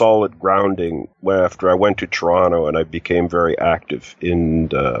more solid grounding after I went to Toronto and I became very active in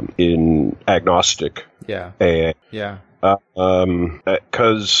agnostic. Yeah. AA. Yeah.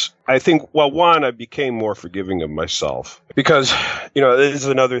 Because I think, one, I became more forgiving of myself. Because, this is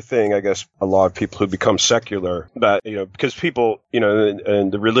another thing, I guess, a lot of people who become secular, that, because people,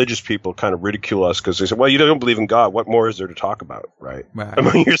 and the religious people kind of ridicule us because they say, well, you don't believe in God. What more is there to talk about, right?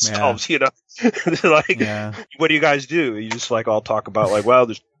 Among yourselves, They're like, what do you guys do? You just all talk about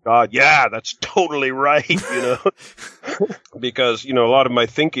there's God, yeah, that's totally right, because, a lot of my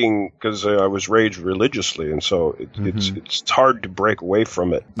thinking, because I was raised religiously, and so it's hard to break away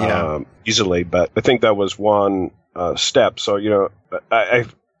from it easily, but I think that was one step. So, I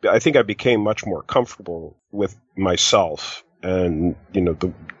think I became much more comfortable with myself and,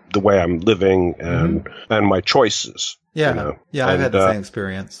 the way I'm living and my choices. Yeah, I've had the same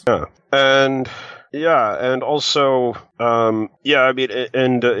experience. Yeah, and... yeah, and also, and I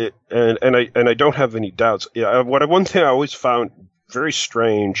don't have any doubts. Yeah, one thing I always found very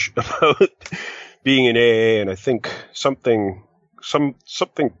strange about being in AA, and I think something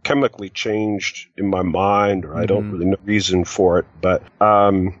chemically changed in my mind, or I don't really know the reason for it, but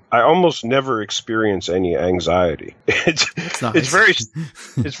I almost never experience any anxiety. It's nice. It's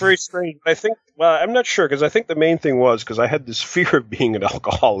very strange. I think, I'm not sure, because I think the main thing was because I had this fear of being an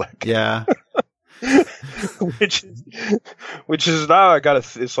alcoholic. Yeah. which is now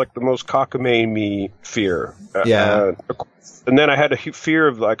it's like the most cockamamie fear. And then I had a fear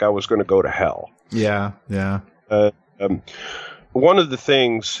of I was going to go to hell. Yeah. One of the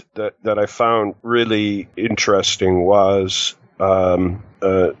things that I found really interesting was, and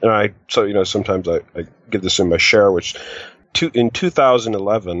sometimes I give this in my share, which in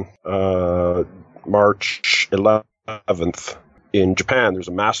 2011, March 11th in Japan, there's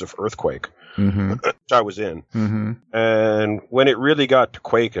a massive earthquake. Which I was in. And when it really got to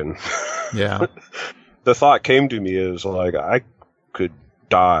quaking, the thought came to me is I could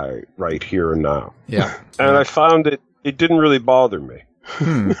die right here and now. Yeah. And I found it it didn't really bother me.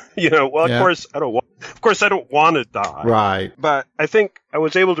 Well, Yeah. of course I don't want to die. Right. But I think I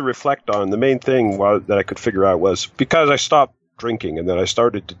was able to reflect on the main thing that I could figure out was because I stopped drinking and then I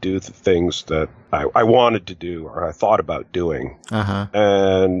started to do the things that I wanted to do or I thought about doing. Uh-huh.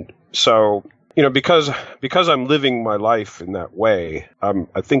 And so, because I'm living my life in that way,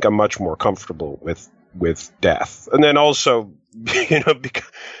 I think I'm much more comfortable with death. And then also,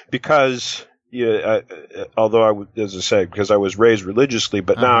 because although as I say, because I was raised religiously,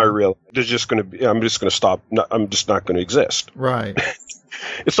 but now I realize I'm just going to stop. I'm just not going to exist. Right.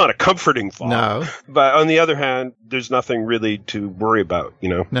 It's not a comforting thought. No. But on the other hand, there's nothing really to worry about,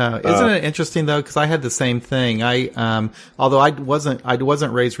 No. Isn't it interesting though? Because I had the same thing. Although I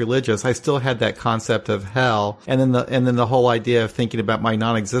wasn't raised religious, I still had that concept of hell. And then the whole idea of thinking about my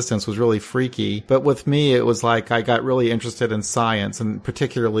non-existence was really freaky. But with me, it was like I got really interested in science and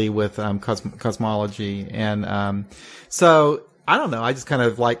particularly with, cosmology. And, so, I don't know. I just kind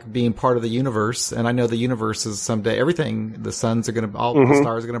of like being part of the universe, and I know the universe is someday the suns are going to, all the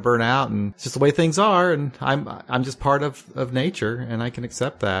stars are going to burn out, and it's just the way things are, and I'm just part of nature, and I can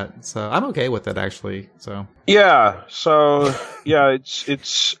accept that. So I'm okay with it, actually. So yeah. So yeah,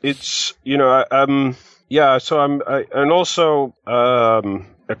 it's So and also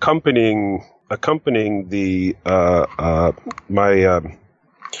accompanying the my.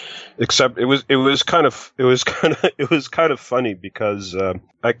 Except it was kind of funny because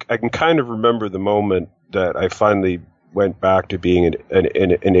I can kind of remember the moment that I finally went back to being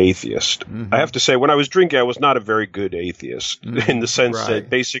an atheist. I have to say, when I was drinking, I was not a very good atheist in the sense that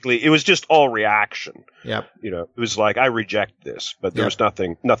basically it was just all reaction. Yep. It was like, I reject this, but there was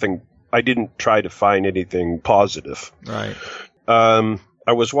nothing. I didn't try to find anything positive. Right.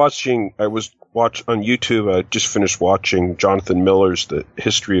 I was on YouTube. I just finished watching Jonathan Miller's The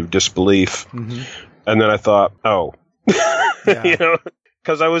History of Disbelief, and then I thought,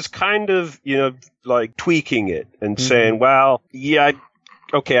 because I was kind of, like tweaking it and saying, well, yeah,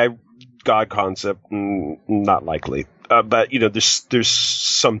 okay, God concept, not likely, but there's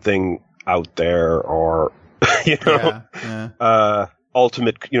something out there, or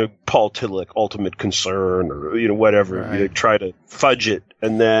ultimate, Paul Tillich, ultimate concern, or whatever. Right. Try to fudge it,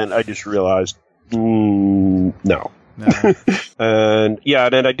 and then I just realized, no. And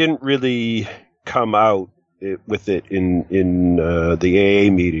then I didn't really come out with it in the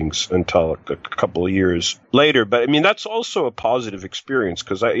AA meetings until a couple of years later. But I mean, that's also a positive experience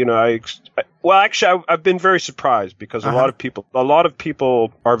because I've been very surprised because a lot of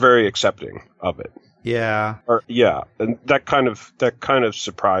people are very accepting of it. Yeah. And that kind of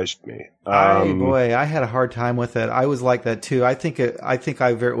surprised me. I had a hard time with it. I was like that too. I think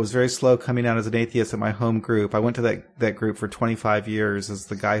I was very slow coming out as an atheist at my home group. I went to that group for 25 years as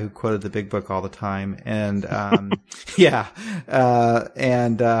the guy who quoted the Big Book all the time. And,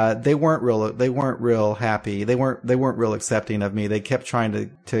 they weren't real happy. They weren't real accepting of me. They kept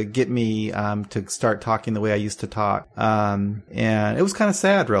trying to get me, to start talking the way I used to talk. And it was kind of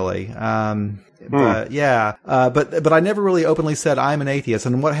sad, really. But I never really openly said I'm an atheist.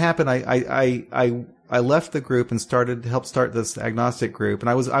 And what happened, I left the group and helped start this agnostic group. And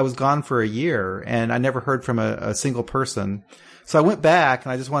I was gone for a year and I never heard from a single person. So I went back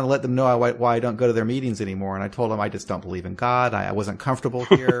and I just wanted to let them know why I don't go to their meetings anymore. And I told them I just don't believe in God. I wasn't comfortable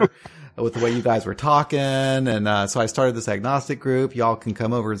here with the way you guys were talking. And, so I started this agnostic group. Y'all can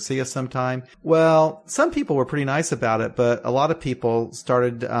come over and see us sometime. Well, some people were pretty nice about it, but a lot of people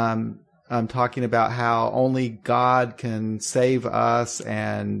started, talking about how only God can save us,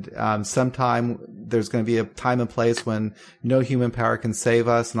 and sometime there's going to be a time and place when no human power can save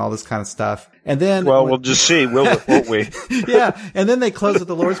us, and all this kind of stuff. And then, we'll just see, won't we? Yeah. And then they closed with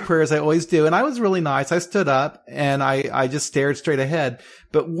the Lord's Prayer, as I always do. And I was really nice. I stood up and I just stared straight ahead.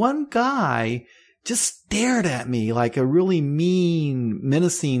 But one guy just stared at me like a really mean,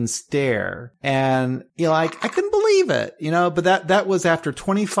 menacing stare. And, I couldn't believe it, but that was after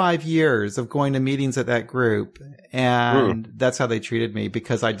 25 years of going to meetings at that group. And that's how they treated me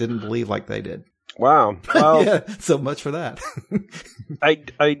because I didn't believe like they did. Wow. Well, yeah, so much for that. I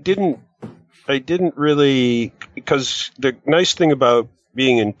didn't really, because the nice thing about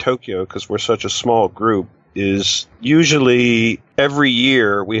being in Tokyo, because we're such a small group, is usually every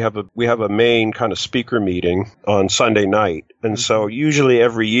year we have a main kind of speaker meeting on Sunday night. And so usually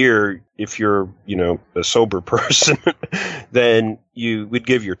every year, if you're, a sober person, then you would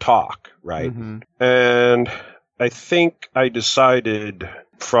give your talk, right? And I think I decided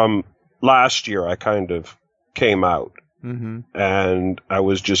from last year, I kind of came out and I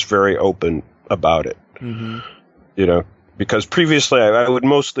was just very open about it, because previously I would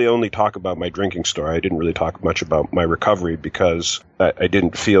mostly only talk about my drinking story. I didn't really talk much about my recovery because I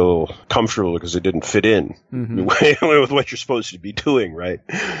didn't feel comfortable because it didn't fit in with what you're supposed to be doing, right?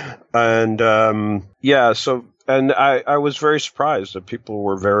 And I was very surprised that people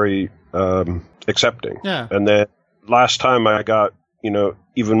were very accepting. Yeah. And then last time I got,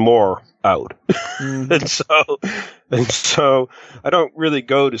 even more out. And so I don't really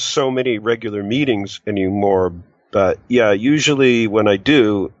go to so many regular meetings anymore. But yeah, usually when I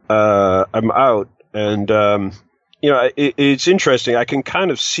do, I'm out. And, it's interesting. I can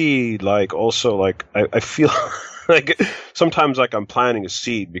kind of see I feel like sometimes like I'm planting a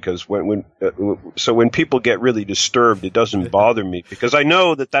seed, because when people get really disturbed, it doesn't bother me, because I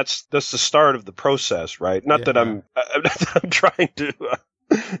know that that's the start of the process, right? Not that I'm trying to,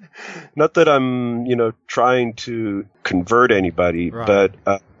 not that I'm, trying to convert anybody, right. But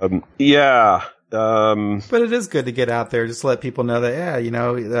but it is good to get out there, just to let people know that, you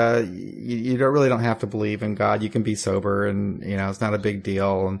really don't have to believe in God. You can be sober, and, it's not a big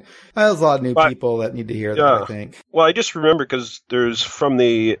deal. And there's a lot of new people that need to hear that, I think. Well, I just remember, because there's from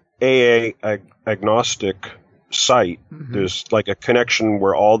the AA agnostic site, there's like a connection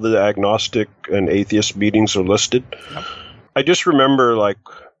where all the agnostic and atheist meetings are listed. Yep. I just remember,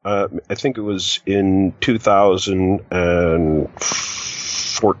 I think it was in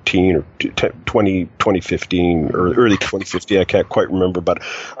 2014 or 2015 or early 2015. I can't quite remember, but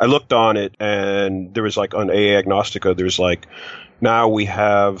I looked on it, and there was on AA Agnostica, there's now we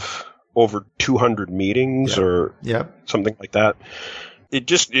have over 200 meetings or something like that. It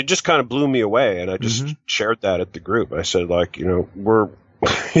just kind of blew me away, and I just shared that at the group. I said, we're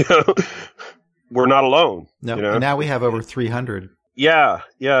we're not alone. No, and now we have over 300. Yeah,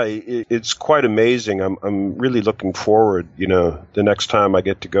 it's quite amazing. I'm really looking forward, the next time I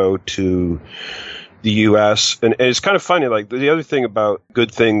get to go to the U.S. And it's kind of funny, the other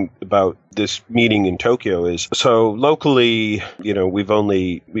good thing about this meeting in Tokyo is, so locally, we've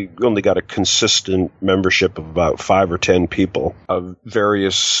only got a consistent membership of about 5 or 10 people of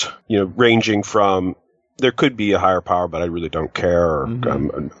various, ranging from, there could be a higher power, but I really don't care, or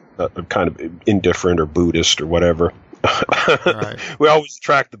I'm kind of indifferent, or Buddhist, or whatever. Right. We always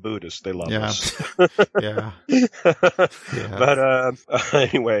attract the Buddhists. They love us. Yeah. But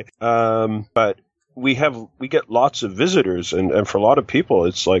anyway, but we get lots of visitors, and for a lot of people,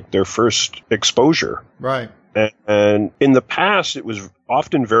 it's like their first exposure. Right. And in the past, it was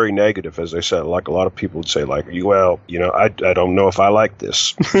often very negative, as I said. A lot of people would say, I don't know if I like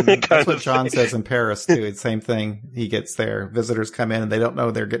this. That's what John says in Paris, too. It's the same thing. He gets there. Visitors come in, and they don't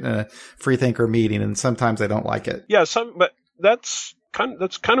know they're getting a freethinker meeting, and sometimes they don't like it. Yeah, but that's kind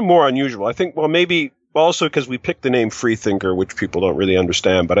of more unusual. I think, maybe also because we picked the name freethinker, which people don't really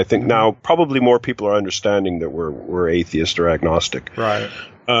understand. But I think now probably more people are understanding that we're atheist or agnostic. Right.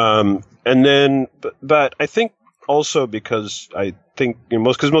 And then, but I think also because I think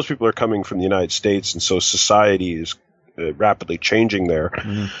because most people are coming from the United States, and so society is rapidly changing there.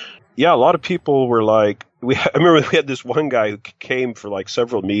 Mm-hmm. Yeah, a lot of people were I remember we had this one guy who came for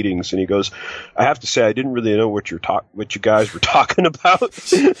several meetings, and he goes, "I have to say, I didn't really know what you guys were talking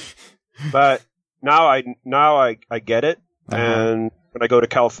about, but now I get it." Uh-huh. And when I go to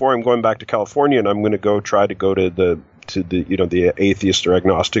California, I'm going back to California, and I'm going to try to go to the atheist or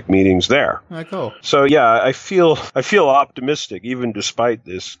agnostic meetings there. Oh, cool. So yeah, I feel optimistic, even despite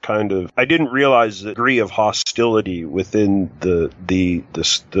this kind of, I didn't realize the degree of hostility within the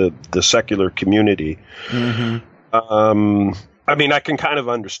secular community. Mm-hmm. I mean, I can kind of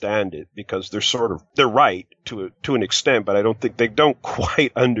understand it, because they're right to an extent, but I don't think they don't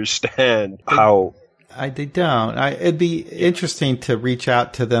quite understand how. They don't. It'd be interesting to reach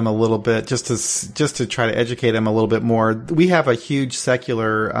out to them a little bit, just to try to educate them a little bit more. We have a huge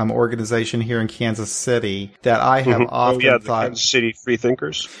secular organization here in Kansas City that I have often thought. The Kansas City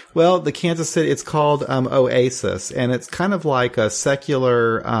Freethinkers. Well, the Kansas City, it's called Oasis, and it's kind of like a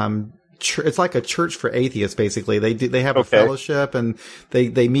secular. It's like a church for atheists, basically. They have a fellowship, and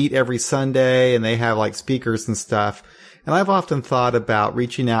they meet every Sunday, and they have speakers and stuff. And I've often thought about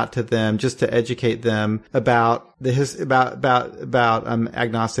reaching out to them just to educate them about agnostic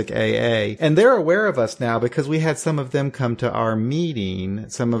AA. And they're aware of us now, because we had some of them come to our meeting,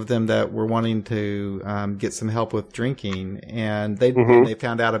 some of them that were wanting to get some help with drinking, and they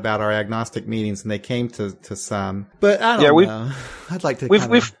found out about our agnostic meetings, and they came to some. But I don't know. I'd like to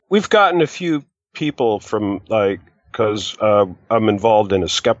we've gotten a few people from because I'm involved in a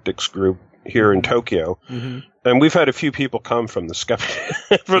skeptics group here in Tokyo. Mm-hmm. And we've had a few people come from the skeptics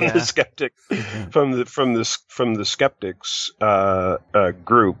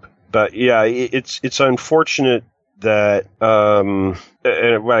group. But yeah, it's unfortunate that and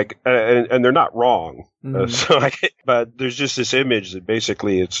they're not wrong. But there's just this image that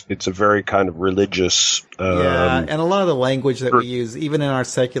basically it's a very kind of religious. And a lot of the language that we use, even in our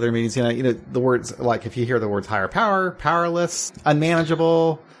secular meetings, the words, like if you hear the words higher power, powerless,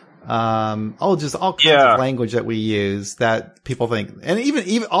 unmanageable, just all kinds of language that we use that people think, and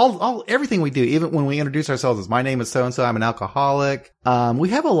even everything we do, even when we introduce ourselves as my name is so and so, I'm an alcoholic. We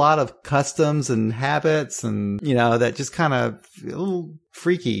have a lot of customs and habits, and that just kind of a little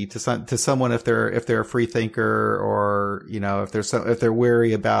freaky to someone if they're a free thinker, or if they're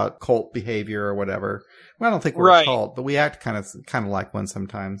wary about cult behavior or whatever. Well, I don't think we're a cult, but we act kind of like one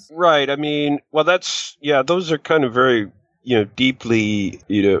sometimes. Right. I mean, well, those are kind of very deeply,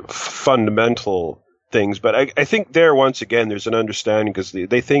 fundamental things. But I think there, once again, there's an understanding, because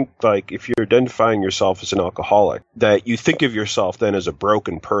they think, like, if you're identifying yourself as an alcoholic, that you think of yourself then as a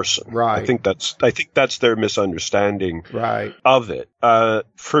broken person. Right. I think that's their misunderstanding of it.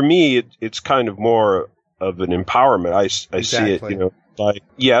 For me, it's kind of more of an empowerment. I see it, like,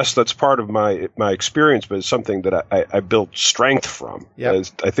 yes, that's part of my experience, but it's something that I built strength from. Yep.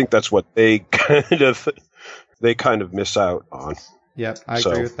 I think that's what they kind of miss out on. Yep, I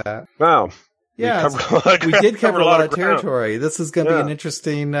agree with that. Wow. Yeah, we did cover a lot of territory. This is going to be an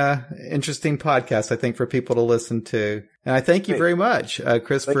interesting podcast, I think, for people to listen to. And I thank you very much,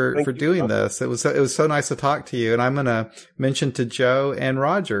 Chris, for doing this. It was so nice to talk to you. And I'm going to mention to Joe and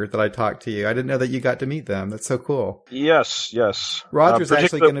Roger that I talked to you. I didn't know that you got to meet them. That's so cool. Yes. Roger's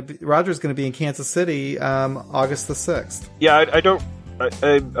going to be in Kansas City, August the 6th. Yeah, I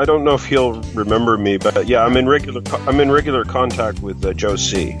don't know if he'll remember me, but yeah, I'm in regular contact with Joe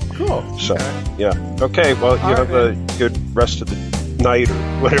C. Cool. So yeah, okay. Well, you have a good rest of the night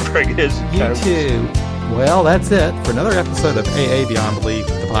or whatever it is. You too. Well, that's it for another episode of AA Beyond Belief,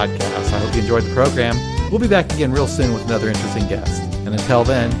 the podcast. I hope you enjoyed the program. We'll be back again real soon with another interesting guest. And until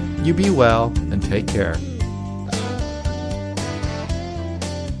then, you be well and take care.